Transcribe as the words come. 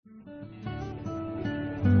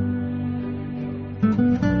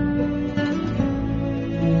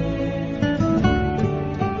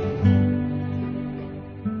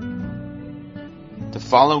The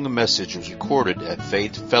following message was recorded at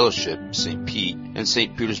Faith Fellowship St. Pete in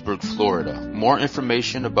St. Petersburg, Florida. More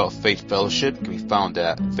information about Faith Fellowship can be found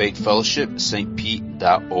at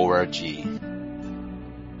faithfellowshipstpete.org.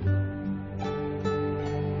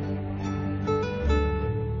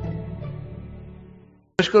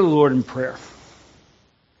 Let's go to the Lord in prayer.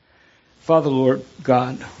 Father, Lord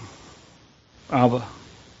God, Abba,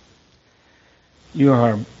 you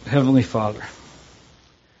are our Heavenly Father.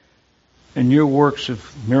 And your works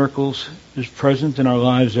of miracles is present in our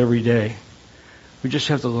lives every day. We just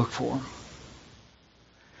have to look for them.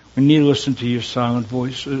 We need to listen to your silent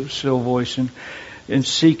voice, still voice, and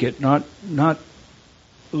seek it. Not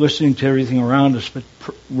listening to everything around us, but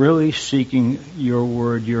really seeking your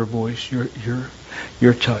word, your voice,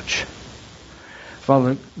 your touch.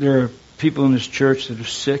 Father, there are people in this church that are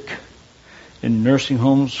sick in nursing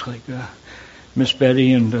homes, like Miss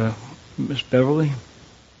Betty and Miss Beverly,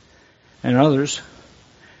 and others.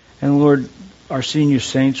 And Lord, our senior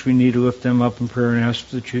saints, we need to lift them up in prayer and ask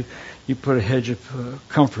that you put a hedge of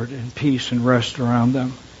comfort and peace and rest around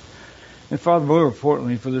them. And Father, more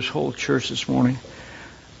importantly, for this whole church this morning,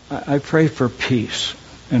 I pray for peace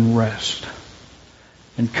and rest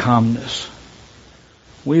and calmness.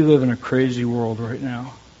 We live in a crazy world right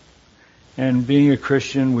now. And being a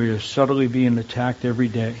Christian, we are subtly being attacked every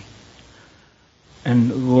day.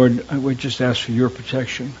 And Lord, I would just ask for your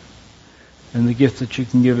protection and the gift that you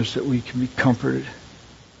can give us, that we can be comforted,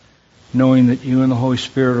 knowing that you and the Holy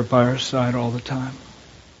Spirit are by our side all the time.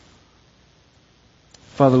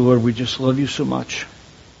 Father, Lord, we just love you so much.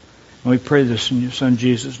 And we pray this in your Son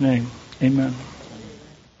Jesus' name. Amen.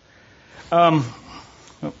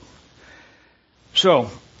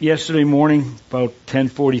 So, yesterday morning, about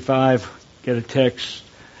 10:45, get a text,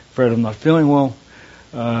 Fred, I'm not feeling well.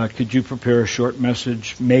 Could you prepare a short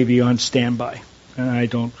message, maybe on standby? And I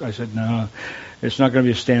said, no, it's not going to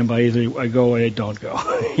be a standby. Either I go or I don't go.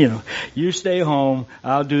 You stay home,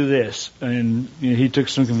 I'll do this. And he took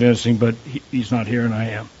some convincing, but he's not here and I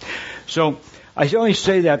am. So I only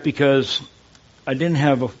say that because I didn't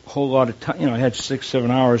have a whole lot of time. I had 6-7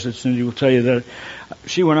 hours. And Cindy will tell you that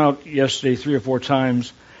she went out yesterday 3 or 4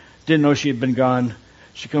 times. Didn't know she had been gone.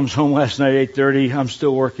 She comes home last night at 8:30. I'm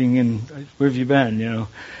still working, and where have you been?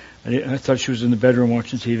 I thought she was in the bedroom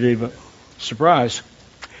watching TV, but surprise.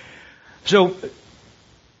 So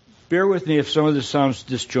bear with me if some of this sounds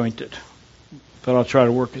disjointed, but I'll try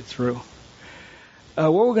to work it through.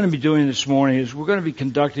 What we're going to be doing this morning is we're going to be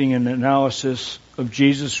conducting an analysis of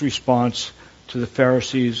Jesus' response to the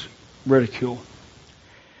Pharisees' ridicule.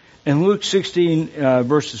 In Luke 16,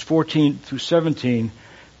 verses 14 through 17,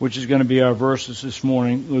 which is going to be our verses this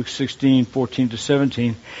morning, Luke 16, 14 to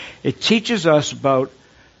 17, it teaches us about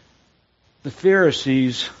the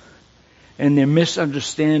Pharisees and their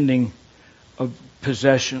misunderstanding of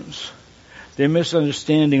possessions, their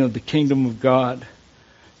misunderstanding of the kingdom of God,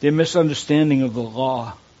 their misunderstanding of the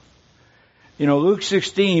law. Luke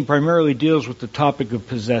 16 primarily deals with the topic of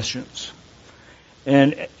possessions.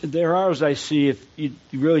 And there are, as I see, if you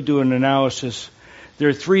really do an analysis, there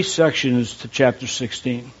are 3 sections to chapter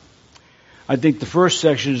 16. I think the first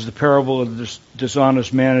section is the parable of the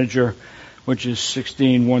dishonest manager, which is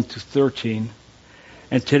 16, 1 to 13.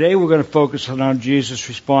 And today we're going to focus on Jesus'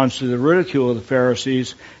 response to the ridicule of the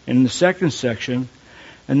Pharisees in the second section.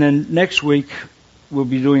 And then next week we'll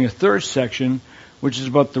be doing a third section, which is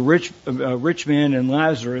about the rich man and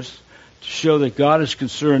Lazarus, to show that God is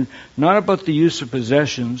concerned not about the use of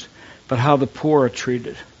possessions, but how the poor are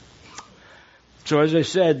treated. So as I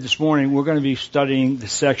said this morning, we're going to be studying the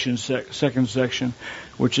second section,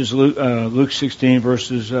 which is Luke 16,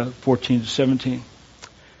 verses 14 to 17.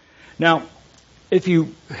 Now, if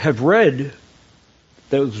you have read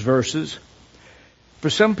those verses, for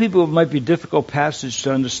some people it might be a difficult passage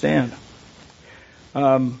to understand.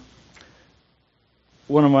 One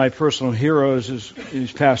of my personal heroes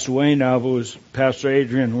he's passed away now, but was Pastor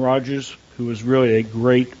Adrian Rogers, who was really a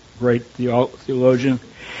great theologian.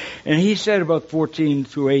 And he said about 14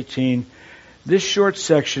 through 18, this short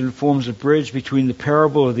section forms a bridge between the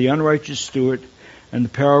parable of the unrighteous steward and the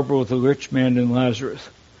parable of the rich man and Lazarus.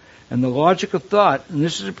 And the logic of thought, and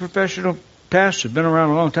this is a professional pastor, been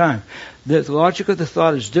around a long time, the logic of the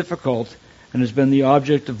thought is difficult and has been the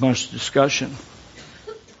object of much discussion.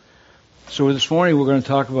 So this morning we're going to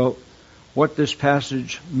talk about what this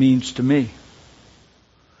passage means to me.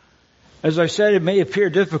 As I said, it may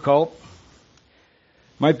appear difficult.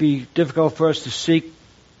 Might be difficult for us to seek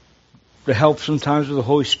the help sometimes of the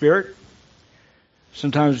Holy Spirit.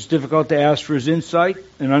 Sometimes it's difficult to ask for His insight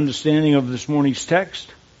and understanding of this morning's text.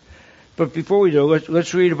 But before we do,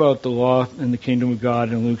 let's read about the law and the kingdom of God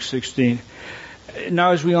in Luke 16.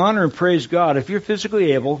 Now, as we honor and praise God, if you're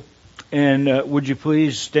physically able, and would you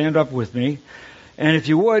please stand up with me? And if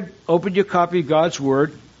you would, open your copy of God's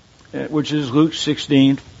Word, which is Luke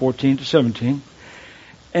 16, 14 to 17.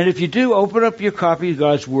 And if you do, open up your copy of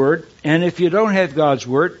God's Word. And if you don't have God's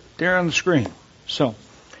Word, they're on the screen. So,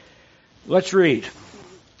 let's read.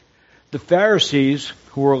 The Pharisees,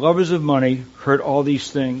 who were lovers of money, heard all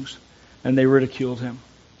these things, and they ridiculed Him.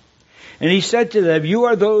 And He said to them, "You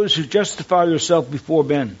are those who justify yourself before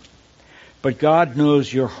men, but God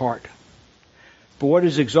knows your heart. For what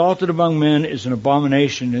is exalted among men is an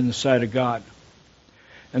abomination in the sight of God.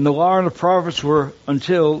 And the law and the prophets were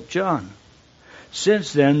until John.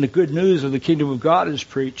 Since then, the good news of the kingdom of God is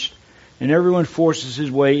preached, and everyone forces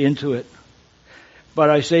his way into it.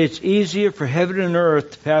 But I say it's easier for heaven and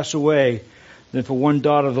earth to pass away than for one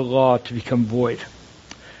dot of the law to become void."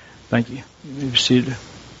 Thank you. You may be seated.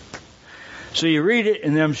 So you read it,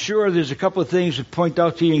 and I'm sure there's a couple of things that point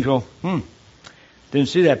out to you and go, didn't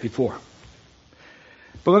see that before.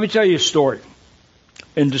 But let me tell you a story.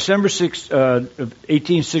 In December 6, of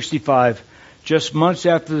 1865, just months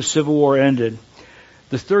after the Civil War ended,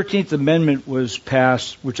 the 13th Amendment was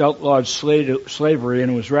passed, which outlawed slavery,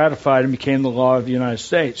 and it was ratified and became the law of the United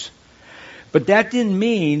States. But that didn't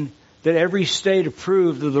mean that every state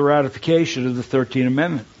approved of the ratification of the 13th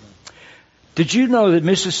Amendment. Did you know that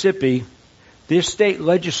Mississippi, their state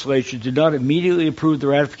legislature, did not immediately approve the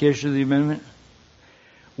ratification of the amendment?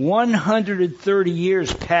 130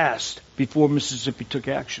 years passed before Mississippi took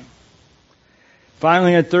action.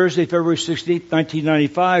 Finally, on Thursday, February 16,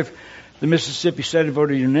 1995, the Mississippi Senate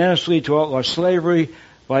voted unanimously to outlaw slavery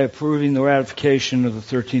by approving the ratification of the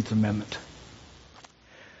 13th Amendment.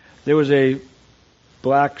 There was a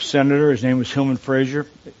black senator, his name was Hillman Frazier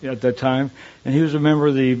at that time, and he was a member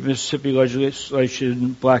of the Mississippi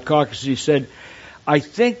Legislation Black Caucus. He said, "I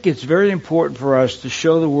think it's very important for us to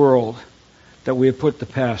show the world that we have put the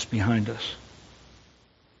past behind us."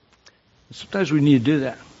 Sometimes we need to do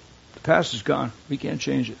that. The past is gone. We can't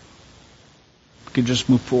change it. We can just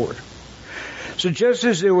move forward. So just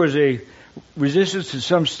as there was a resistance in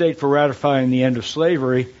some state for ratifying the end of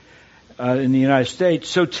slavery in the United States,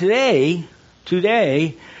 so today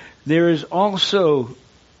there is also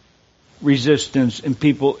resistance in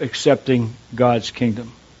people accepting God's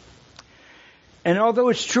kingdom. And although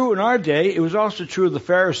it's true in our day, it was also true of the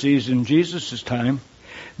Pharisees in Jesus' time.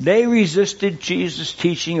 They resisted Jesus'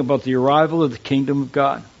 teaching about the arrival of the kingdom of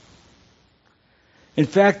God. In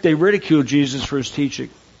fact, they ridiculed Jesus for His teaching.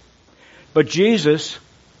 But Jesus,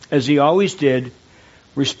 as He always did,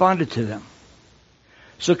 responded to them.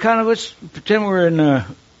 So let's pretend we're in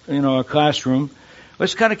a classroom.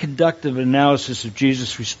 Let's kind of conduct an analysis of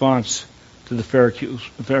Jesus' response to the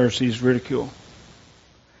Pharisees' ridicule.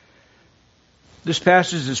 This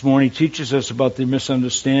passage this morning teaches us about the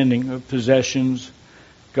misunderstanding of possessions,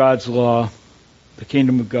 God's law, the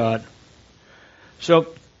kingdom of God. So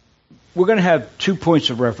we're going to have 2 points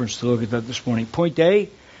of reference to look at that this morning. Point A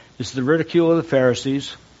is the ridicule of the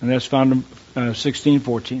Pharisees, and that's found in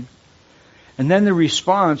 16:14. And then the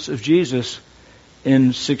response of Jesus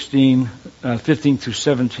in 15 through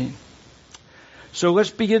 17. So let's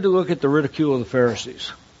begin to look at the ridicule of the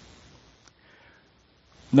Pharisees.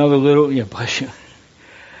 Another little, bless you.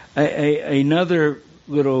 Another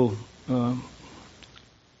little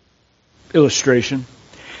illustration.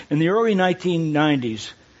 In the early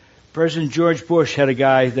 1990s, President George Bush had a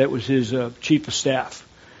guy that was his chief of staff.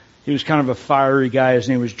 He was kind of a fiery guy. His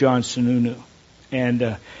name was John Sununu.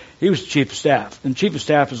 And he was the chief of staff. And chief of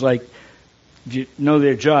staff is like, if you know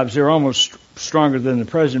their jobs, they're almost stronger than the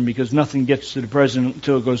president because nothing gets to the president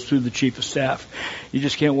until it goes through the chief of staff. You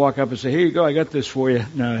just can't walk up and say, "Here you go, I got this for you."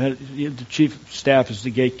 No, the chief of staff is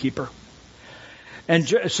the gatekeeper. And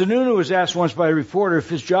Sununu was asked once by a reporter if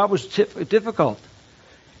his job was difficult.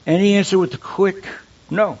 And he answered with a quick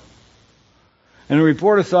no. And the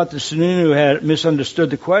reporter thought that Sununu had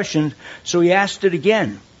misunderstood the question, so he asked it again.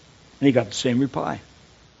 And he got the same reply.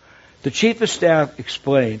 The chief of staff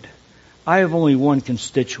explained, "I have only one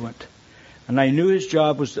constituent, and I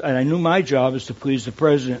knew my job was to please the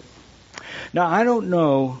president." Now, I don't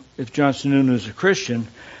know if John Sununu is a Christian,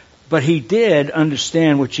 but he did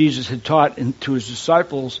understand what Jesus had taught to his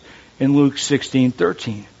disciples in Luke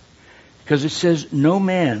 16:13, because it says, "No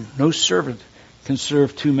man, no servant can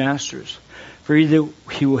serve two masters, for either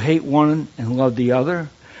he will hate one and love the other,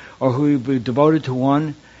 or he will be devoted to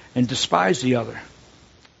one and despise the other."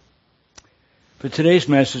 For today's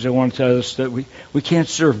message, I want to tell us that we can't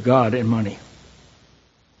serve God in money.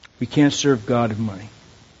 We can't serve God in money.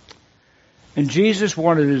 And Jesus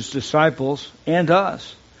wanted his disciples and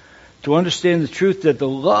us to understand the truth that the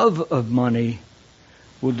love of money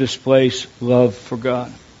will displace love for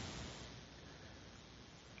God.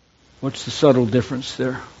 What's the subtle difference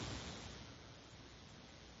there?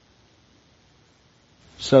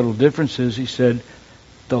 Subtle difference is, he said,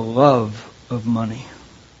 the love of money.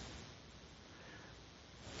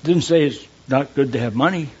 Didn't say it's not good to have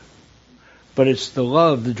money, but it's the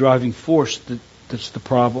love, the driving force that's the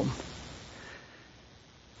problem.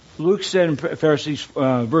 Luke said in Pharisees,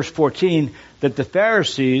 verse 14, that the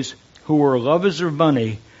Pharisees, who were lovers of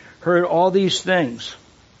money, heard all these things.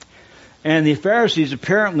 And the Pharisees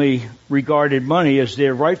apparently regarded money as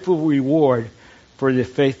their rightful reward for the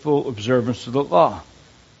faithful observance of the law.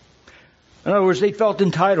 In other words, they felt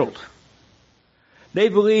entitled. They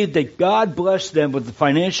believed that God blessed them with the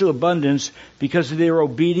financial abundance because of their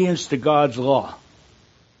obedience to God's law.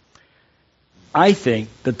 I think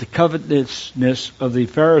that the covetousness of the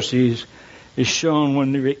Pharisees is shown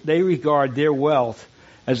when they regard their wealth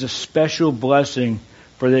as a special blessing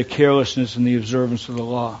for their carelessness in the observance of the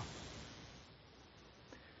law.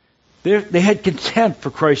 They had contempt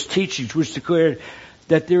for Christ's teachings, which declared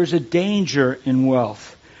that there is a danger in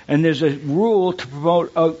wealth, and there's a rule to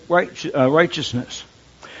promote righteousness.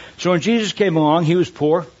 So when Jesus came along, he was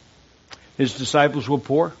poor, his disciples were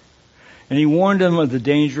poor, and he warned them of the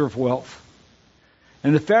danger of wealth.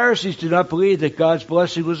 And the Pharisees did not believe that God's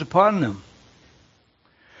blessing was upon them.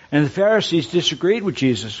 And the Pharisees disagreed with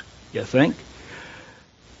Jesus, you think,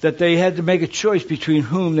 that they had to make a choice between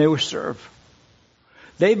whom they would serve.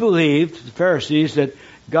 They believed, the Pharisees, that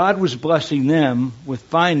God was blessing them with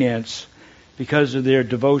finance because of their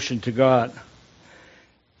devotion to God.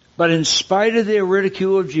 But in spite of their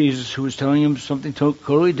ridicule of Jesus, who was telling them something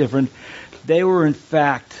totally different, they were in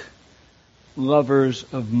fact lovers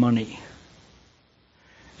of money.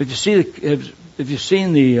 If you've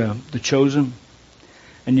seen the Chosen,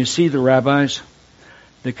 and you see the rabbis,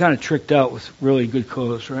 they're kind of tricked out with really good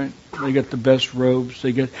clothes, right? They got the best robes.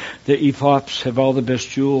 They get the ephops have all the best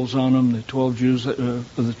jewels on them. The 12 Jews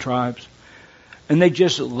of the tribes, and they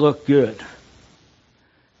just look good.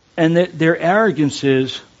 And their arrogance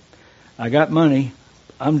is, I got money.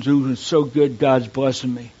 I'm doing so good. God's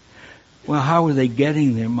blessing me. Well, how are they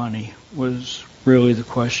getting their money? Was really the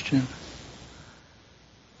question.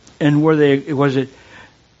 And was it?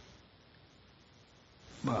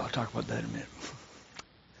 Well, I'll talk about that in a minute.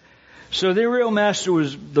 So their real master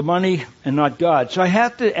was the money and not God. So I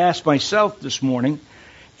have to ask myself this morning,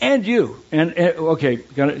 and you, and okay,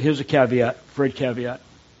 here's a caveat, Fred caveat.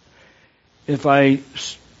 If I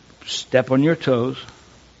step on your toes,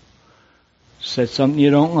 said something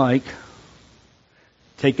you don't like,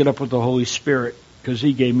 take it up with the Holy Spirit, because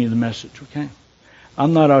He gave me the message, okay?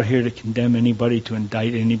 I'm not out here to condemn anybody, to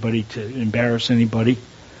indict anybody, to embarrass anybody.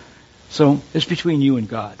 So it's between you and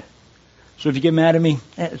God. So if you get mad at me,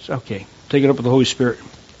 it's okay. Take it up with the Holy Spirit.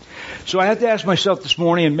 So I have to ask myself this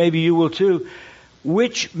morning, and maybe you will too,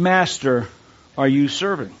 which master are you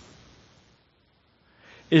serving?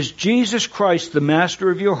 Is Jesus Christ the master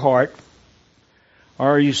of your heart,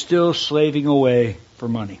 or are you still slaving away for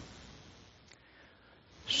money?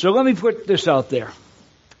 So let me put this out there.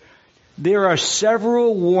 There are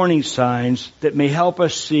several warning signs that may help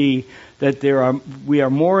us see that we are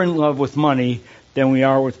more in love with money than we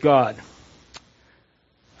are with God.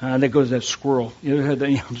 There goes that squirrel.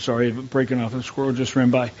 I'm sorry, breaking off. The squirrel just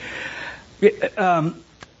ran by.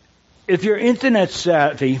 If you're internet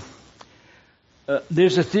savvy,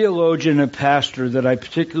 there's a theologian and pastor that I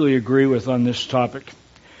particularly agree with on this topic.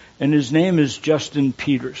 And his name is Justin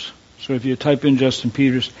Peters. So if you type in Justin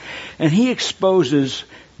Peters, and he exposes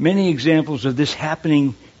many examples of this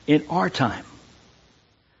happening in our time.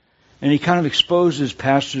 And he kind of exposes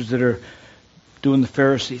pastors that are doing the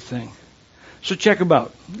Pharisee thing. So check him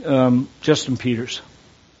out, Justin Peters.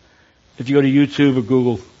 If you go to YouTube or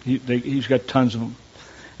Google, he's got tons of them.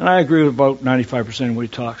 And I agree with about 95% of what he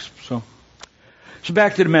talks. So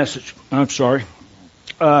back to the message. I'm sorry.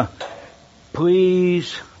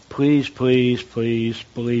 Please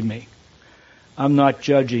believe me. I'm not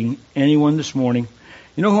judging anyone this morning.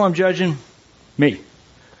 You know who I'm judging? Me.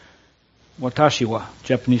 Watashi wa,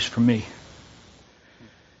 Japanese for me.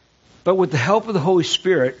 But with the help of the Holy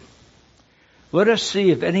Spirit, let us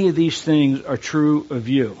see if any of these things are true of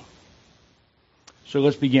you. So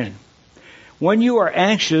let's begin. When you are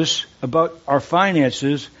anxious about our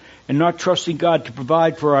finances and not trusting God to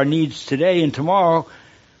provide for our needs today and tomorrow,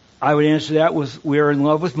 I would answer that with we are in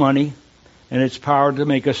love with money and its power to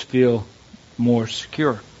make us feel more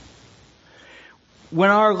secure. When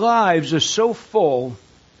our lives are so full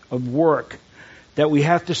of work that we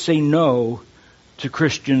have to say no to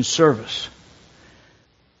Christian service.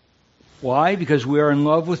 Why? Because we are in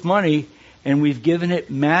love with money and we've given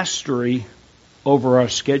it mastery over our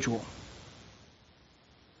schedule.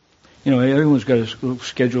 You know, everyone's got a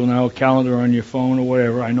schedule now, a calendar on your phone or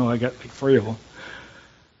whatever. I know I got like 3 of them.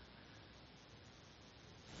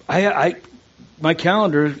 My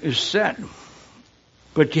calendar is set,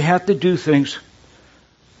 but you have to do things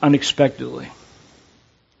unexpectedly.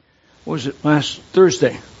 What was it? Last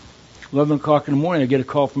Thursday, 11 o'clock in the morning, I get a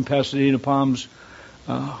call from Pasadena Palms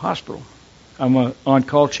Hospital. I'm an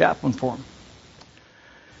on-call chaplain for them.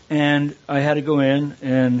 And I had to go in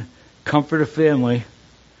and comfort a family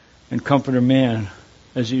and comfort a man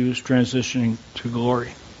as he was transitioning to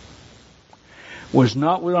glory. Was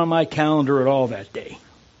not on my calendar at all that day.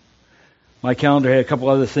 My calendar had a couple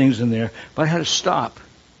other things in there, but I had to stop.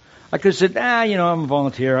 I could have said, I'm a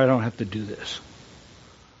volunteer, I don't have to do this.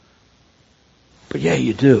 But yeah,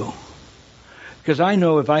 you do. Because I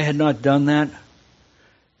know if I had not done that,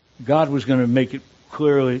 God was going to make it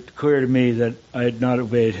clear to me that I had not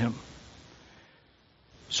obeyed Him.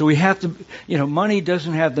 So we have to, money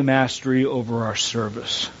doesn't have the mastery over our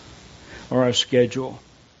service or our schedule.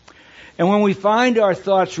 And when we find our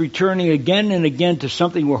thoughts returning again and again to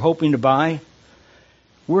something we're hoping to buy,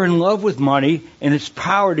 we're in love with money and its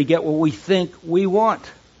power to get what we think we want.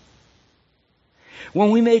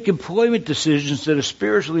 When we make employment decisions that are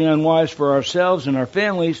spiritually unwise for ourselves and our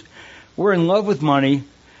families, we're in love with money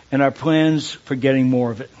and our plans for getting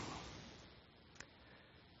more of it.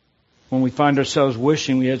 When we find ourselves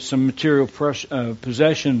wishing we had some material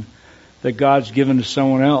possession that God's given to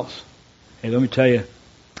someone else. Hey, let me tell you,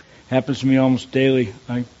 it happens to me almost daily.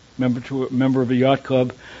 I'm a member of a yacht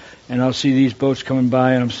club, and I'll see these boats coming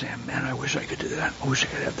by, and I'm saying, man, I wish I could do that. I wish I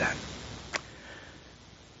could have that.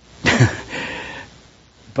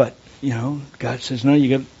 But, God says, no,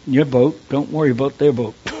 you got your boat. Don't worry about their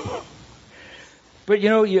boat. But,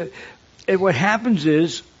 what happens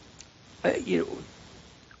is,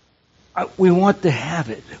 we want to have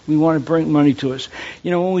it. We want to bring money to us.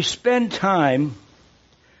 When we spend time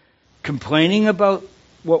complaining about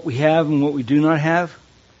what we have and what we do not have,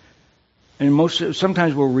 and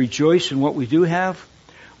sometimes we'll rejoice in what we do have,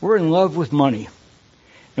 we're in love with money.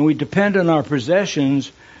 And we depend on our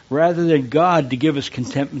possessions rather than God to give us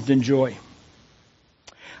contentment and joy.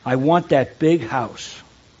 I want that big house.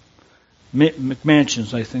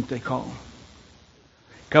 McMansions, I think they call them.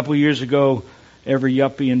 A couple of years ago, every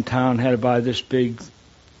yuppie in town had to buy this big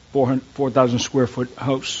 4,000 square foot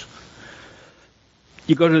house.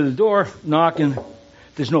 You go to the door, knock, and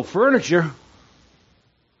there's no furniture.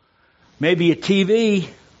 Maybe a TV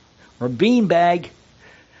or a beanbag.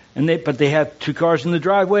 But they have 2 cars in the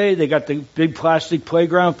driveway. They got the big plastic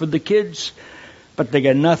playground for the kids, but they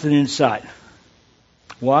got nothing inside.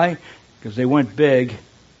 Why? Because they went big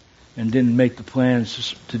and didn't make the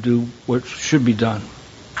plans to do what should be done.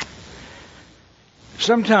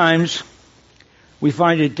 Sometimes we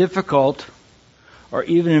find it difficult or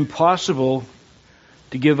even impossible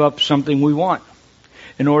to give up something we want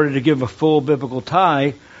in order to give a full biblical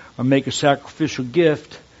tithe or make a sacrificial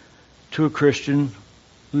gift to a Christian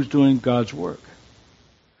who's doing God's work.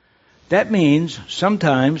 That means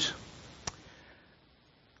sometimes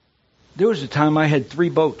there was a time I had 3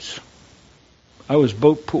 boats. I was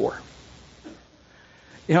boat poor.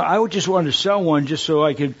 I would just wanted to sell one just so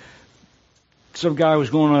I could. Some guy was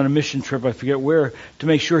going on a mission trip, I forget where, to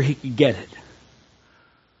make sure he could get it.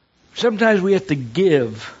 Sometimes we have to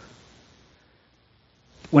give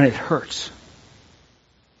when it hurts,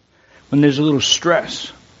 when there's a little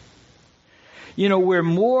stress. We're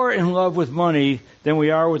more in love with money than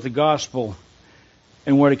we are with the gospel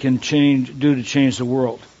and what it can do to change the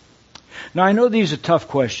world. Now, I know these are tough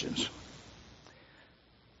questions,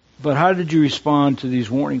 but how did you respond to these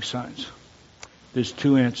warning signs? There's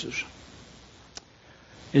 2 answers.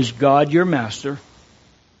 Is God your master,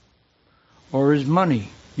 or is money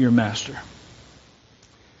your master?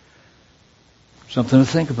 Something to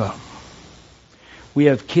think about. We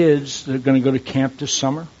have kids that are going to go to camp this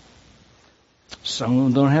summer. Some of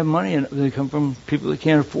them don't have money, and they come from people that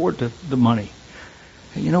can't afford the money.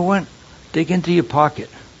 And you know what? Dig into your pocket.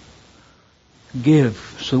 Give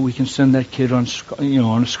so we can send that kid on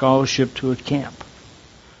a scholarship to a camp.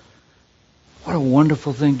 What a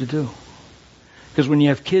wonderful thing to do. Because when you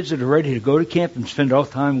have kids that are ready to go to camp and spend all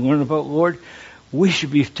the time learning about the Lord, we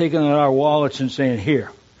should be taking out our wallets and saying,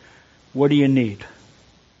 here, what do you need?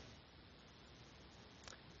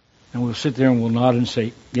 And we'll sit there and we'll nod and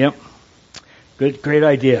say, yep, Good, great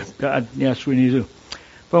idea. God, yes, we need to.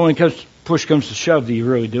 But when push comes to shove, do you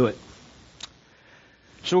really do it?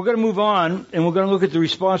 So we're going to move on, and we're going to look at the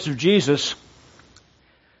response of Jesus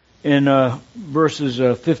in verses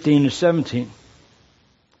 15 to 17.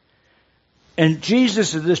 And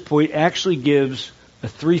Jesus at this point actually gives a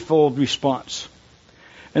threefold response.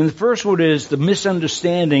 And the first one is the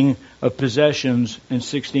misunderstanding of possessions in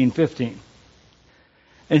 16:15.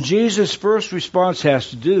 And Jesus' first response has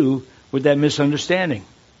to do with that misunderstanding.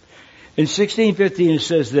 In 16:15 it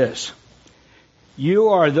says this: "You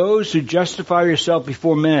are those who justify yourself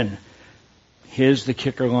before men." Here's the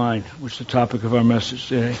kicker line, which is the topic of our message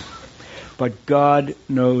today. "But God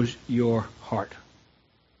knows your heart.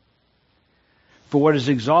 For what is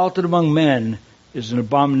exalted among men is an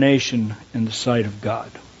abomination in the sight of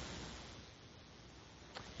God."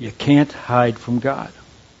 You can't hide from God.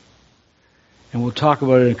 And we'll talk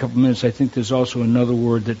about it in a couple minutes. I think there's also another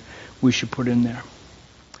word that we should put in there.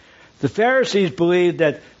 The Pharisees believed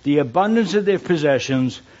that the abundance of their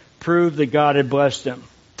possessions proved that God had blessed them.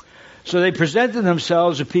 So they presented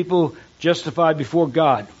themselves as people justified before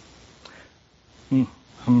God. I'm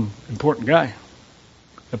an important guy.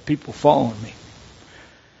 The people following me.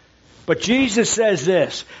 But Jesus says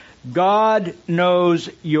this: God knows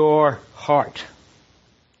your heart.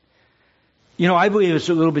 You know, I believe it's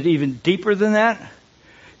a little bit even deeper than that.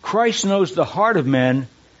 Christ knows the heart of men,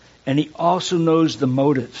 and He also knows the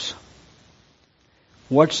motives.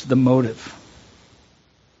 What's the motive?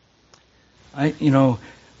 I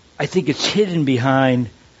think it's hidden behind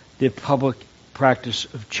the public practice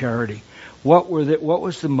of charity. What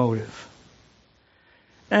was the motive?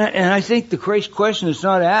 And I think the great question that's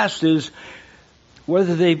not asked is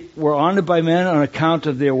whether they were honored by men on account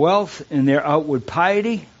of their wealth and their outward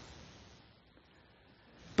piety.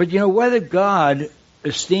 But whether God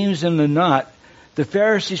esteems them or not, the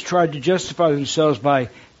Pharisees tried to justify themselves by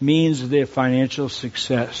means of their financial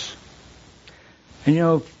success.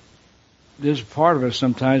 And there's a part of us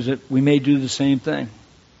sometimes that we may do the same thing.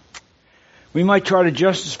 We might try to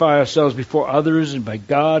justify ourselves before others and by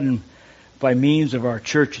God and by means of our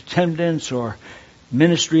church attendance or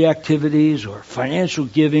ministry activities or financial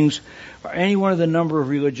givings or any one of the number of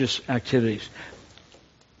religious activities.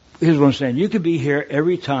 Here's what I'm saying. You could be here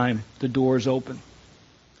every time the door is open.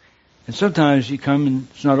 And sometimes you come and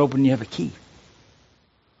it's not open and you have a key.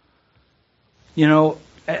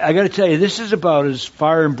 I got to tell you, this is about as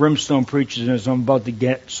fire and brimstone preaching as I'm about to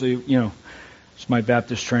get. So, it's my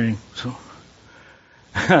Baptist training. So,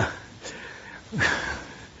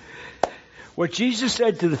 what Jesus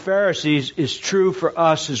said to the Pharisees is true for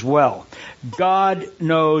us as well. God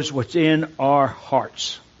knows what's in our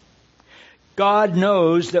hearts. God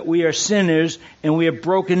knows that we are sinners and we have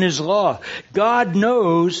broken His law. God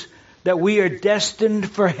knows that we are destined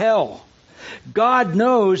for hell. God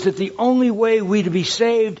knows that the only way we to be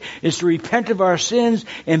saved is to repent of our sins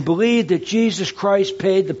and believe that Jesus Christ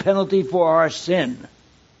paid the penalty for our sin.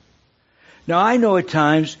 Now, I know at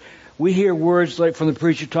times we hear words like from the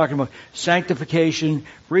preacher talking about sanctification,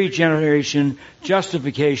 regeneration,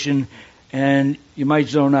 justification, and you might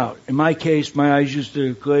zone out. In my case, my eyes used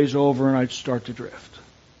to glaze over and I'd start to drift.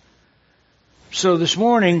 So this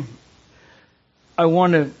morning, I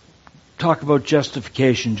want to talk about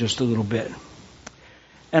justification just a little bit.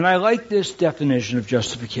 And I like this definition of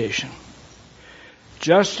justification.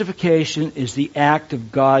 Justification is the act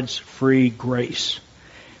of God's free grace,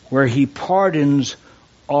 where He pardons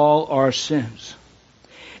all our sins.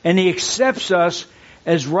 And He accepts us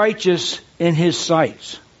as righteous in His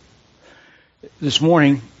sight. This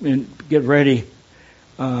morning, and get ready,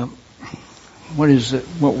 what is it?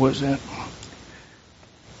 What was that?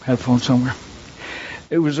 Headphone somewhere.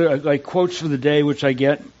 It was like quotes for the day, which I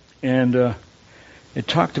get, and it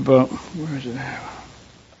talked about, where is it?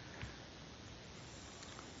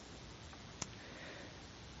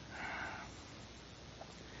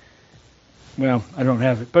 Well, I don't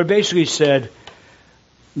have it. But it basically said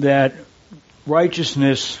that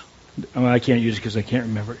righteousness, I can't use it because I can't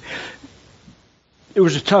remember it. It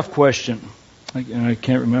was a tough question, and I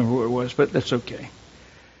can't remember what it was, but that's okay.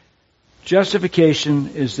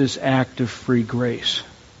 Justification is this act of free grace.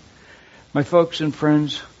 My folks and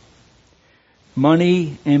friends,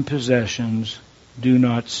 money and possessions do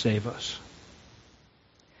not save us.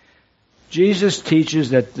 Jesus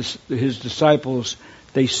teaches that His disciples,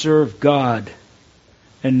 they serve God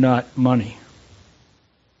and not money.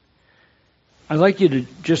 I'd like you to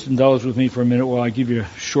just indulge with me for a minute while I give you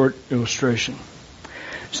a short illustration.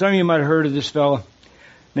 Some of you might have heard of this fellow.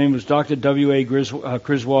 His name was Dr. W.A.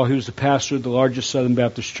 Griswold. He was the pastor of the largest Southern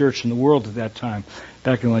Baptist church in the world at that time,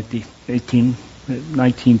 back in like the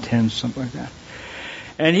 1910s, something like that.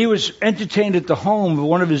 And he was entertained at the home of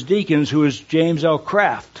one of his deacons, who was James L.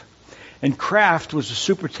 Kraft. And Kraft was the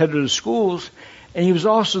superintendent of schools, and he was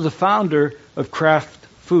also the founder of Kraft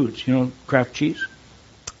Foods, Kraft cheese.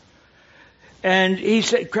 And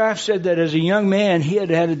Kraft said that as a young man, he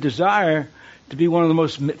had a desire to be one of the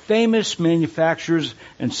most famous manufacturers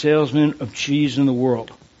and salesmen of cheese in the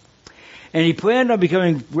world. And he planned on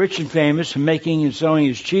becoming rich and famous and making and selling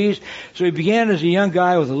his cheese. So he began as a young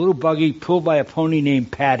guy with a little buggy pulled by a pony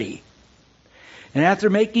named Patty. And after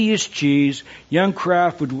making his cheese, young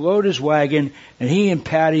Kraft would load his wagon, and he and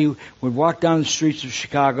Patty would walk down the streets of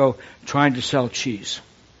Chicago trying to sell cheese.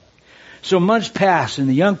 So months passed, and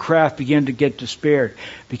the young Kraft began to get despaired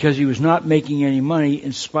because he was not making any money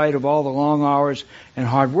in spite of all the long hours and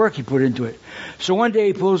hard work he put into it. So one day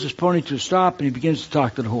he pulls his pony to a stop, and he begins to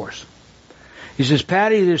talk to the horse. He says,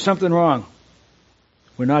 "Patty, there's something wrong.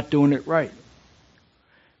 We're not doing it right.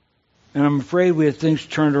 And I'm afraid we have things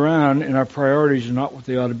turned around and our priorities are not what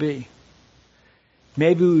they ought to be.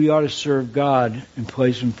 Maybe we ought to serve God and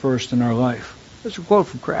place Him first in our life." That's a quote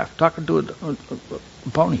from Kraft, talking to a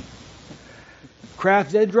pony.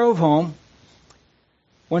 Kraft then drove home,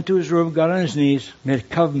 went to his room, got on his knees, made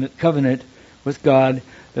a covenant with God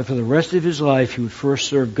that for the rest of his life he would first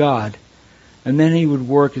serve God, and then he would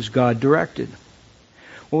work as God directed.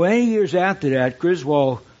 Well, 8 years after that,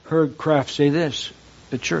 Griswold heard Kraft say this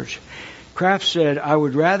at church. Kraft said, "I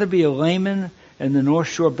would rather be a layman in the North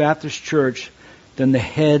Shore Baptist Church than the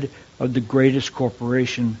head of the greatest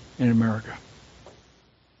corporation in America."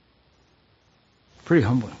 Pretty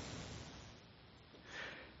humbling.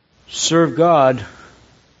 Serve God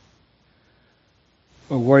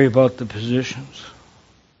or worry about the positions.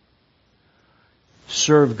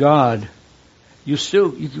 Serve God.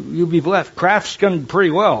 You'll be blessed. Kraft's done pretty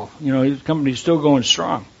well. His company's still going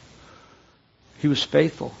strong. He was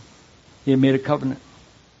faithful. He had made a covenant.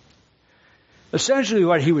 Essentially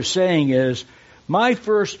what he was saying is, my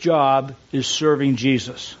first job is serving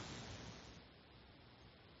Jesus.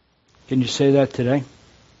 Can you say that today?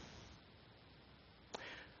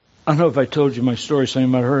 I don't know if I told you my story, some of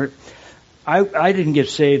you might have heard it. I didn't get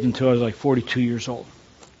saved until I was like 42 years old.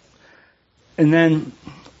 And then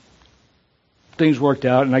things worked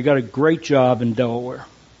out, and I got a great job in Delaware.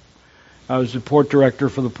 I was the port director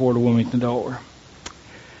for the Port of Wilmington, Delaware.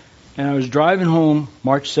 And I was driving home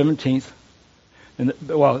March 17th. In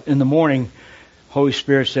the morning, Holy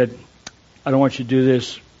Spirit said, "I don't want you to do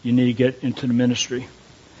this. You need to get into the ministry."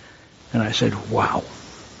 And I said, "Wow.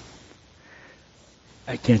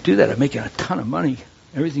 I can't do that. I'm making a ton of money.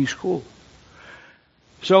 Everything's cool."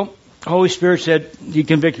 So, Holy Spirit said, He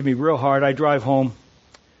convicted me real hard. I drive home.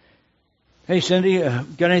 "Hey, Cindy,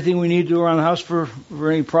 got anything we need to do around the house for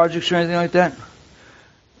any projects or anything like that?"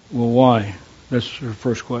 "Well, why?" That's her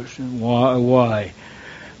first question. Why?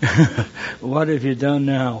 What have you done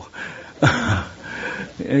now?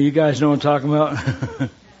 You guys know what I'm talking about?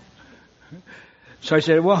 So I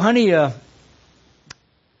said, "Well, honey, I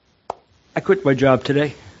quit my job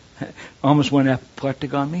today. Almost went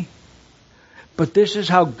apoplectic on me. But this is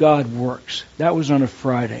how God works." That was on a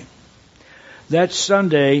Friday. That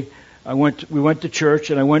Sunday, we went to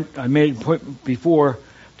church, and I made an appointment before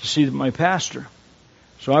to see my pastor.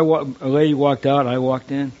 So a lady walked out, I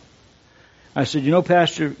walked in. I said,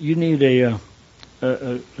 "Pastor, you need a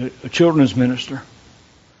children's minister."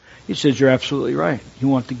 He said, "You're absolutely right. You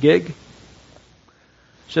want the gig?"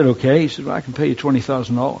 I said, "Okay." He said, "Well, I can pay you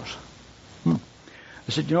 $20,000. I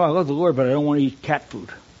said, "I love the Lord, but I don't want to eat cat food."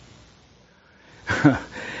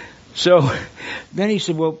 So then he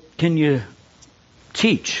said, "Well, can you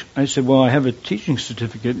teach?" I said, "Well, I have a teaching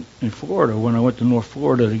certificate in Florida when I went to North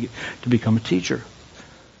Florida to become a teacher.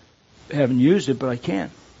 I haven't used it, but I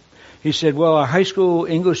can." He said, "Well, our high school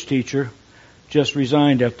English teacher just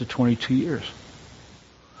resigned after 22 years.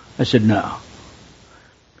 I said, "No."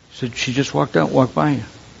 He said, "She just walked by you."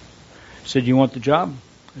 He said, "You want the job?"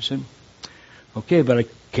 I said, "Okay, but I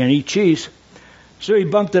can't eat cheese." So he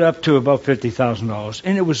bumped it up to about $50,000.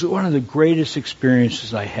 And it was one of the greatest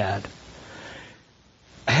experiences I had.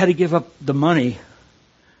 I had to give up the money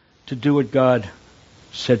to do what God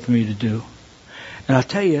said for me to do. And I'll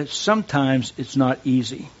tell you, sometimes it's not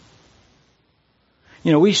easy.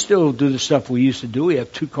 We still do the stuff we used to do. We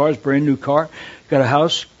have 2 cars, brand new car, got a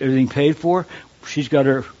house, everything paid for. She's got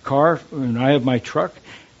her car, and I have my truck.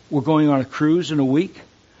 We're going on a cruise in a week.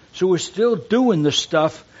 So we're still doing the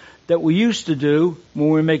stuff that we used to do when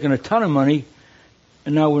we were making a ton of money,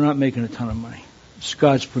 and now we're not making a ton of money. It's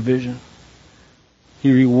God's provision.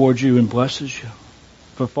 He rewards you and blesses you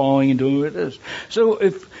for following and doing what it is. So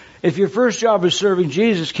if your first job is serving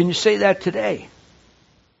Jesus, can you say that today?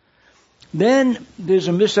 Then there's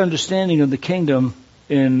a misunderstanding of the kingdom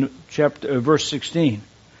in verse 16.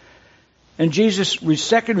 And Jesus'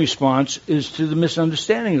 second response is to the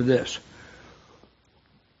misunderstanding of this.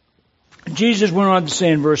 Jesus went on to say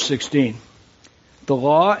in verse 16, the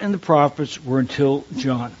law and the prophets were until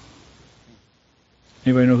John.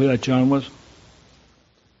 Anybody know who that John was?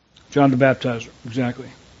 John the Baptizer, exactly.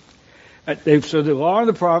 So the law and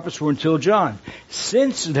the prophets were until John.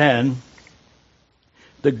 Since then,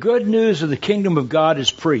 the good news of the kingdom of God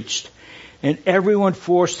is preached, and everyone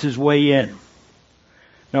forced his way in.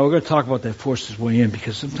 Now we're going to talk about that forced his way in,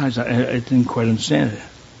 because sometimes I didn't quite understand it.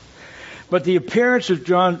 But the appearance of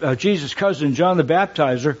Jesus' cousin, John the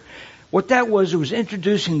Baptizer, what that was, it was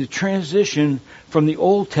introducing the transition from the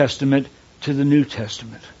Old Testament to the New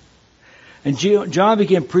Testament. And John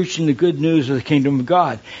began preaching the good news of the kingdom of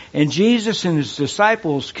God. And Jesus and his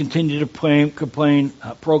disciples continued to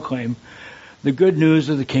proclaim the good news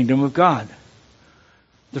of the kingdom of God.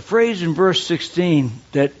 The phrase in verse 16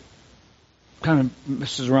 that kind of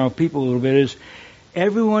messes around with people a little bit is,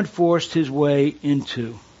 everyone forced his way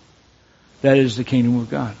into. That is the kingdom of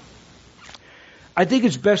God. I think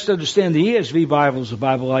it's best to understand the ESV Bible is the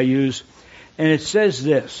Bible I use, and it says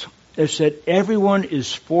this. It said, everyone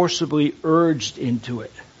is forcibly urged into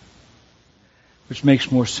it, which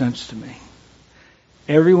makes more sense to me.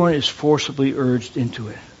 Everyone is forcibly urged into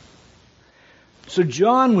it. So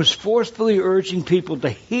John was forcefully urging people to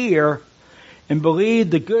hear and believe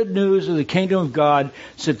the good news of the kingdom of God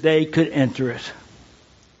so that they could enter it.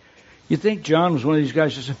 You think John was one of these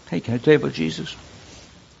guys who said, hey, can I tell you about Jesus?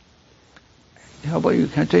 How about you?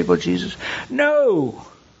 Can I tell you about Jesus? No!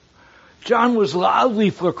 John was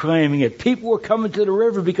loudly proclaiming it. People were coming to the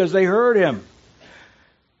river because they heard him.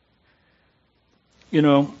 You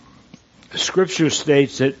know, Scripture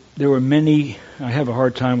states that there were many, I have a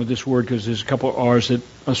hard time with this word because there's a couple of R's that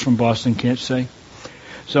us from Boston can't say.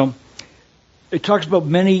 So, it talks about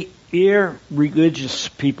many irreligious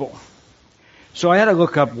people. So I had to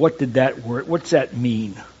look up what's that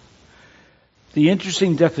mean? The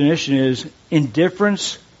interesting definition is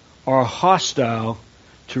indifference or hostile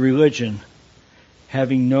to religion,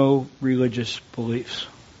 having no religious beliefs.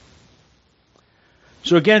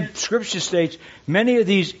 So again, Scripture states many of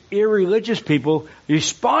these irreligious people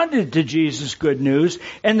responded to Jesus' good news,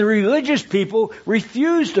 and the religious people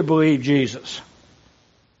refused to believe Jesus.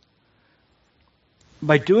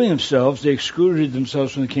 By doing themselves, they excluded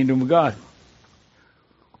themselves from the kingdom of God.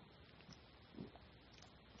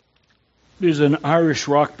 There's an Irish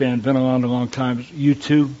rock band, been around a long time,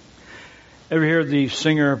 U2. Ever hear the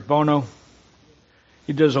singer Bono?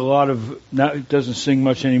 He does a lot of, he doesn't sing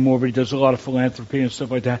much anymore, but he does a lot of philanthropy and stuff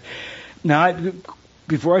like that. Now,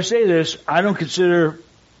 before I say this, I don't consider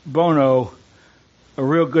Bono a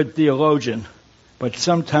real good theologian, but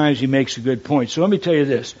sometimes he makes a good point. So let me tell you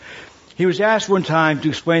this. He was asked one time to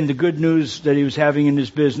explain the good news that he was having in his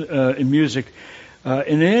business, in music, in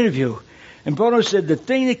an interview. And Bono said, the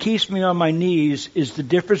thing that keeps me on my knees is the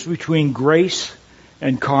difference between grace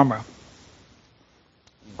and karma.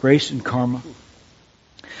 Grace and karma.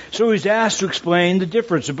 So he was asked to explain the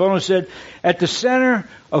difference. And Bono said, at the center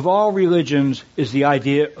of all religions is the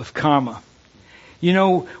idea of karma. You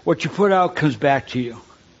know, what you put out comes back to you.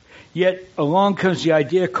 Yet along comes the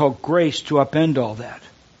idea called grace to upend all that.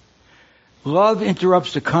 Love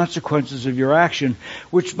interrupts the consequences of your action,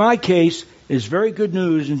 which in my case is very good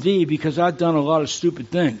news indeed, because I've done a lot of stupid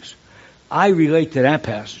things. I relate to that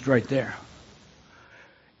passage right there.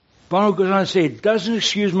 Bono goes on to say, it doesn't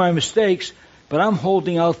excuse my mistakes, but I'm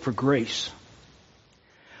holding out for grace.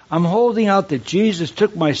 I'm holding out that Jesus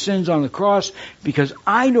took my sins on the cross because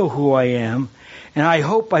I know who I am, and I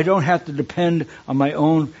hope I don't have to depend on my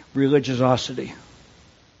own religiosity.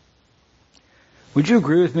 Would you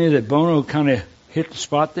agree with me that Bono kind of hit the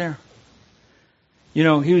spot there? You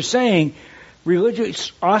know, he was saying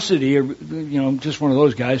religiosity, or, you know, just one of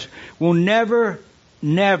those guys, will never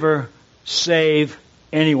save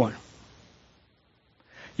anyone.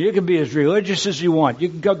 You can be as religious as you want. You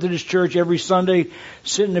can come to this church every Sunday,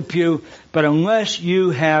 sit in the pew, but unless you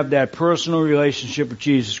have that personal relationship with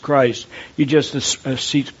Jesus Christ, you're just a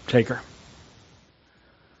seat taker.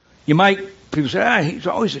 You might, people say, he's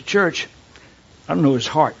always at church. I don't know his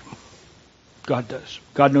heart. God does.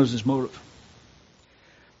 God knows his motive.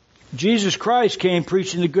 Jesus Christ came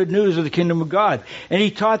preaching the good news of the kingdom of God. And he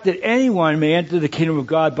taught that anyone may enter the kingdom of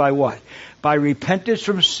God by what? By repentance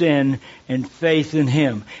from sin and faith in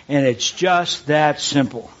him. And it's just that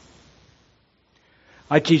simple.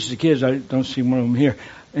 I teach the kids. I don't see one of them here.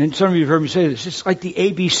 And some of you have heard me say this. It's like the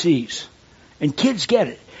ABCs. And kids get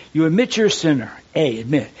it. You admit you're a sinner. A,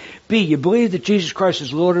 admit. B, you believe that Jesus Christ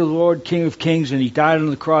is Lord of the Lord, King of Kings, and He died on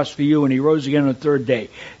the cross for you, and He rose again on the third day.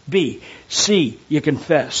 B, C, you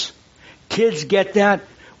confess. Kids get that.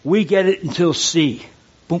 We get it until C.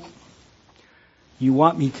 Boom. You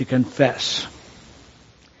want me to confess.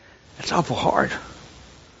 That's awful hard.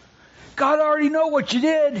 God already know what you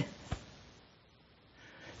did.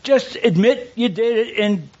 Just admit you did it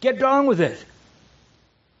and get on with it.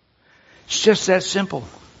 It's just that simple.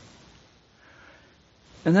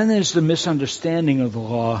 And then there's the misunderstanding of the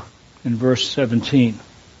law in verse 17.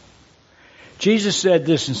 Jesus said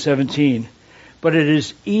this in 17, but it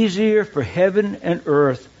is easier for heaven and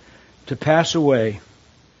earth to pass away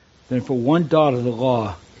than for one dot of the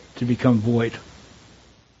law to become void.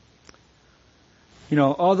 You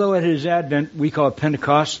know, although at His advent, we call it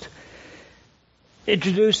Pentecost,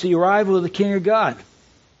 introduced the arrival of the King of God.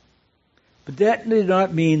 But that did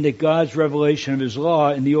not mean that God's revelation of His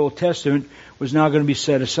law in the Old Testament was now going to be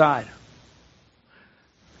set aside.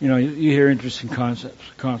 You know, you hear interesting concepts.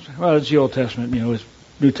 Well, it's the Old Testament, you know,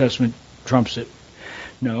 New Testament trumps it.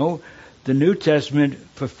 No, the New Testament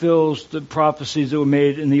fulfills the prophecies that were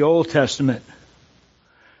made in the Old Testament.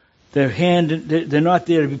 They're not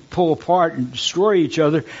there to pull apart and destroy each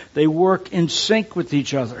other. They work in sync with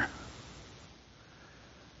each other.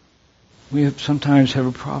 We sometimes have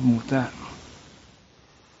a problem with that.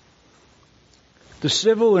 The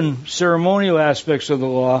civil and ceremonial aspects of the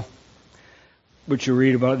law, which you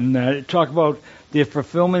read about in that, talk about their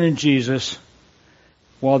fulfillment in Jesus,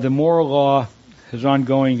 while the moral law has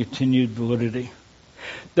ongoing continued validity.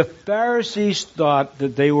 The Pharisees thought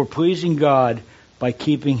that they were pleasing God by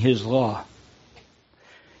keeping His law.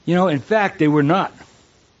 You know, in fact, they were not.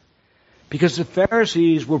 Because the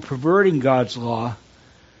Pharisees were perverting God's law,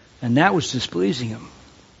 and that was displeasing Him.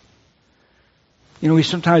 You know, we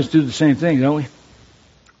sometimes do the same thing, don't we?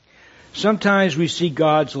 Sometimes we see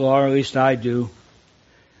God's law, or at least I do,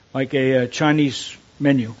 like a Chinese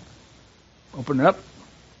menu. Open it up.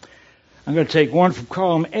 I'm going to take one from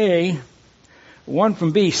column A, one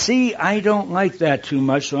from B. C, I don't like that too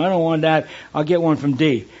much, so I don't want that. I'll get one from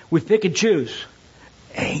D. We pick and choose.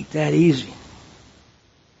 Ain't that easy.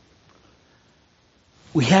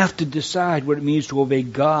 We have to decide what it means to obey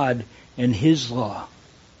God and His law.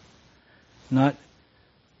 Not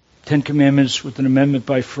 10 Commandments with an amendment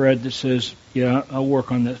by Fred that says, yeah, I'll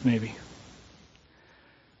work on this maybe.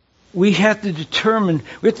 We have to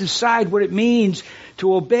decide what it means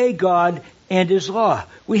to obey God and His law.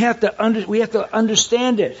 We have to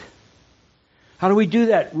understand it. How do we do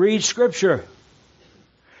that? Read Scripture.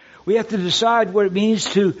 We have to decide what it means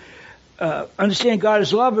to understand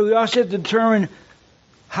God's law, but we also have to determine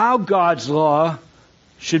how God's law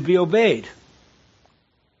should be obeyed.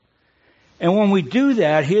 And when we do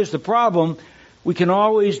that, here's the problem. We can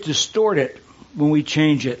always distort it when we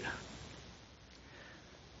change it.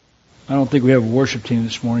 I don't think we have a worship team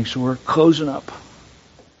this morning, so we're closing up.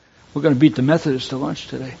 We're going to beat the Methodists to lunch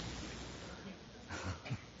today.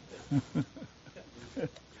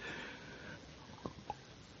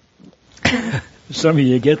 Some of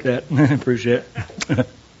you get that. I appreciate it.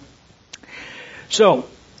 So,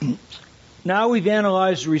 now we've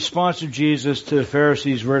analyzed the response of Jesus to the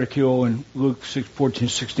Pharisees' ridicule in Luke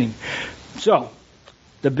 14:16. So,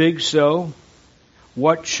 the big so,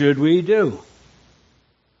 what should we do?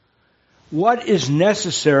 What is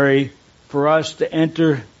necessary for us to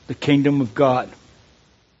enter the kingdom of God?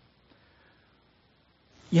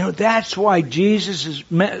 You know, that's why Jesus'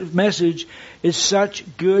 message is such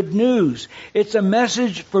good news. It's a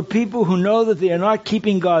message for people who know that they are not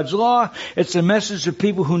keeping God's law. It's a message for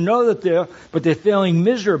people who know that they're failing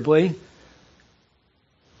miserably.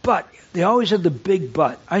 But they always have the big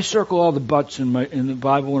but. I circle all the buts in the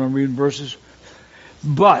Bible when I'm reading verses.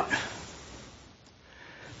 But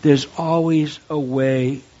there's always a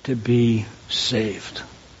way to be saved.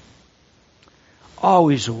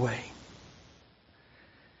 Always a way.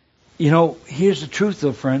 You know, here's the truth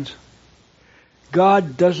though, friends.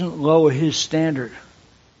 God doesn't lower His standard.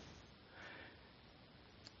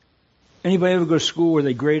 Anybody ever go to school where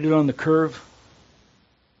they graded on the curve?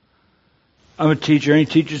 I'm a teacher. Any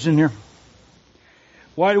teachers in here?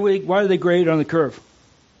 Why do they grade on the curve?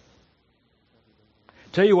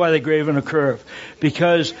 Tell you why they grade on a curve.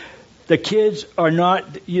 Because the kids are not,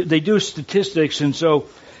 they do statistics, and so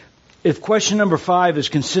if question number 5 is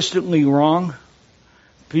consistently wrong,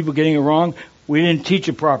 people getting it wrong, we didn't teach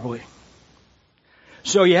it properly.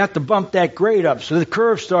 So you have to bump that grade up so the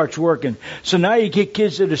curve starts working. So now you get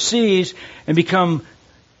kids that are C's and become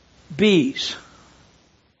B's.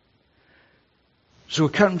 So we're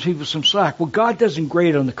cutting people some slack. Well, God doesn't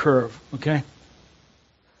grade on the curve, okay?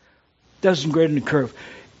 doesn't grade on the curve.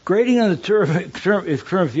 Grading on the curve,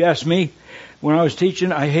 if you ask me, when I was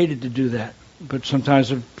teaching, I hated to do that. But sometimes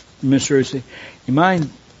the administrator would say, you mind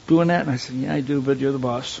doing that? And I said, yeah, I do, but you're the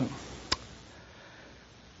boss.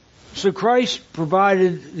 So Christ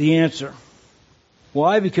provided the answer.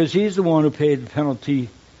 Why? Because He's the one who paid the penalty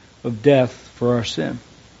of death for our sin.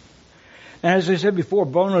 And as I said before,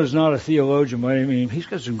 Bono is not a theologian by any means. He's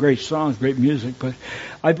got some great songs, great music, but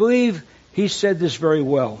I believe he said this very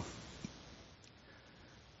well.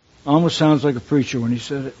 Almost sounds like a preacher when he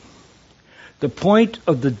said it. The point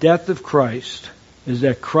of the death of Christ is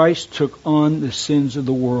that Christ took on the sins of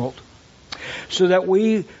the world, so that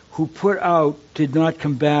we who put out did not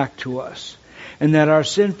come back to us, and that our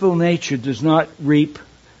sinful nature does not reap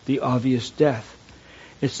the obvious death.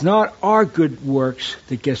 It's not our good works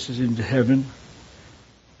that gets us into heaven.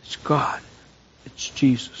 It's God. It's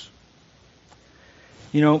Jesus.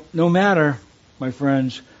 You know, no matter, my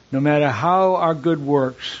friends, no matter how our good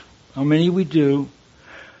works, how many we do,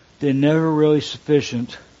 they're never really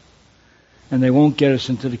sufficient, and they won't get us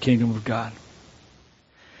into the kingdom of God.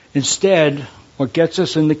 Instead, what gets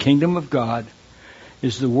us in the kingdom of God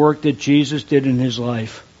is the work that Jesus did in His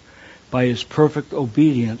life by His perfect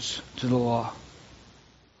obedience to the law.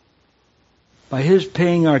 By His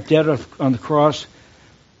paying our debt on the cross,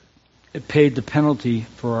 it paid the penalty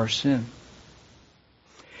for our sin.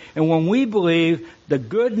 And when we believe the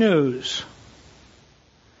good news,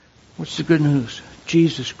 what's the good news?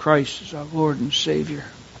 Jesus Christ is our Lord and Savior.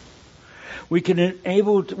 We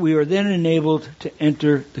are then enabled to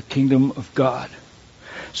enter the kingdom of God.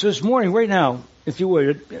 So this morning, right now, if you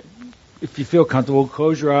would, if you feel comfortable,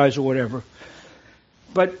 close your eyes or whatever.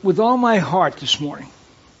 But with all my heart this morning,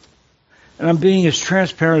 and I'm being as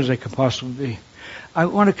transparent as I can possibly be, I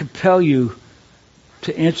want to compel you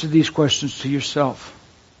to answer these questions to yourself.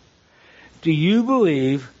 Do you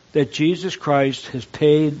believe that Jesus Christ has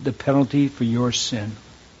paid the penalty for your sin?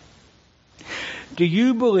 Do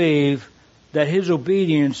you believe that His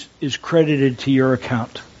obedience is credited to your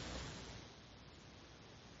account?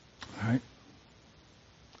 All right.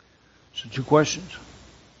 So 2 questions.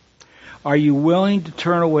 Are you willing to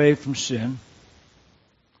turn away from sin?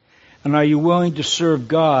 And are you willing to serve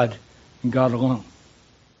God and God alone?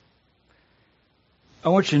 I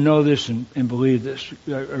want you to know this and believe this.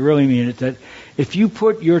 I really mean it, that if you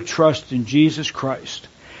put your trust in Jesus Christ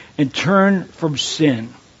and turn from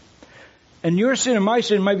sin, and your sin and my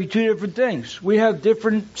sin might be 2 different things. We have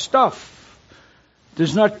different stuff.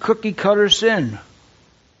 There's not cookie cutter sin.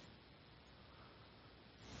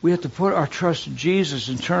 We have to put our trust in Jesus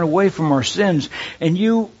and turn away from our sins. And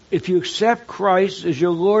if you accept Christ as your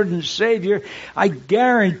Lord and Savior, I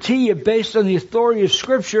guarantee you, based on the authority of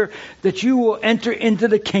Scripture, that you will enter into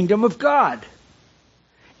the kingdom of God.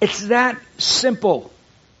 It's that simple.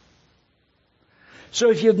 So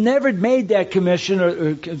if you've never made that commission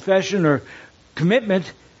or confession or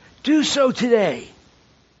commitment, do so today.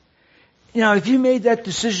 You know, if you made that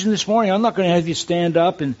decision this morning, I'm not going to have you stand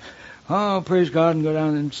up and, oh, praise God, and go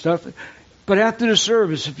down and stuff. But after the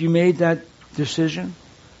service, if you made that decision,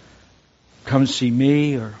 come see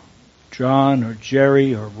me or John or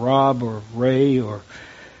Jerry or Rob or Ray or,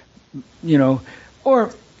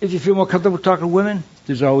 or if you feel more comfortable talking to women,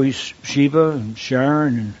 there's always Sheba and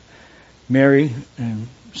Sharon and Mary and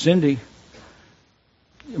Cindy.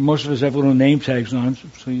 Most of us have little name tags on, so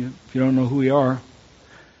if you don't know who we are,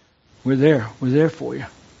 we're there. We're there for you.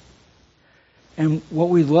 And what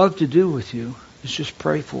we love to do with you is just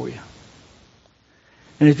pray for you.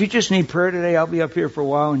 And if you just need prayer today, I'll be up here for a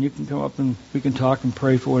while, and you can come up and we can talk and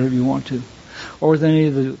pray for whatever you want to. Or with any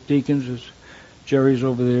of the deacons, as Jerry's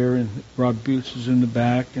over there, and Rob Butts is in the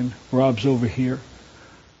back, and Rob's over here.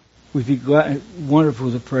 We'd be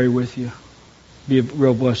wonderful to pray with you. Be a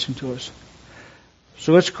real blessing to us.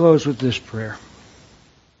 So let's close with this prayer.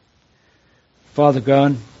 Father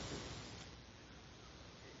God,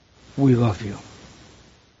 we love you.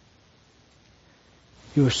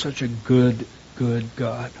 You are such a good, good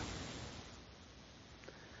God.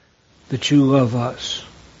 That you love us,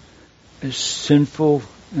 as sinful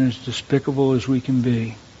and as despicable as we can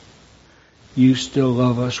be. You still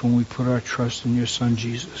love us when we put our trust in your Son,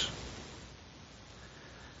 Jesus.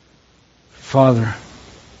 Father,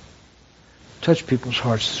 touch people's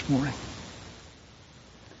hearts this morning.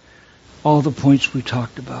 All the points we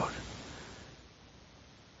talked about.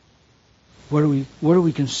 What do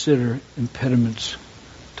we consider impediments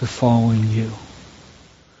to following you?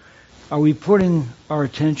 Are we putting our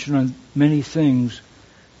attention on many things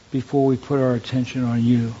before we put our attention on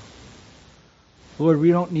you? Lord,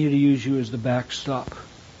 we don't need to use you as the backstop.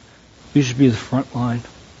 You should be the front line.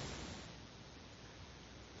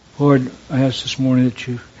 Lord, I ask this morning that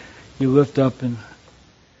you lift up and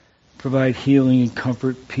provide healing and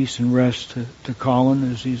comfort, peace and rest to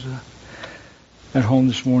Colin as he's at home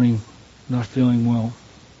this morning, not feeling well.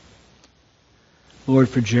 Lord,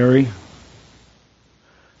 for Jerry,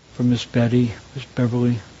 for Miss Betty, Miss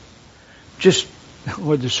Beverly, just,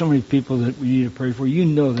 Lord, there's so many people that we need to pray for. You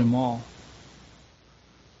know them all.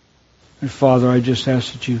 And Father, I just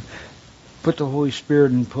ask that you put the Holy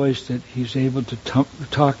Spirit in place that he's able to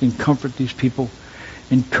talk and comfort these people,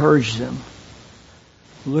 encourage them,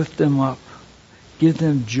 lift them up, give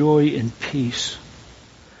them joy and peace.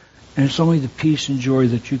 And it's only the peace and joy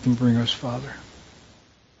that you can bring us, Father.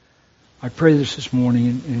 I pray this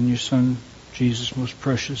morning in your Son, Jesus' most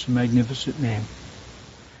precious and magnificent name.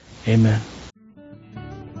 Amen.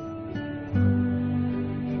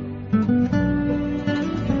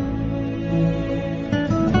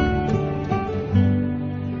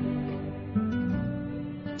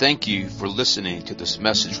 Thank you for listening to this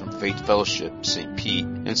message from Faith Fellowship, St. Pete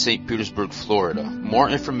in St. Petersburg, Florida. More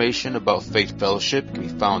information about Faith Fellowship can be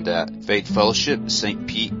found at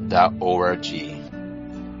faithfellowshipstpete.org.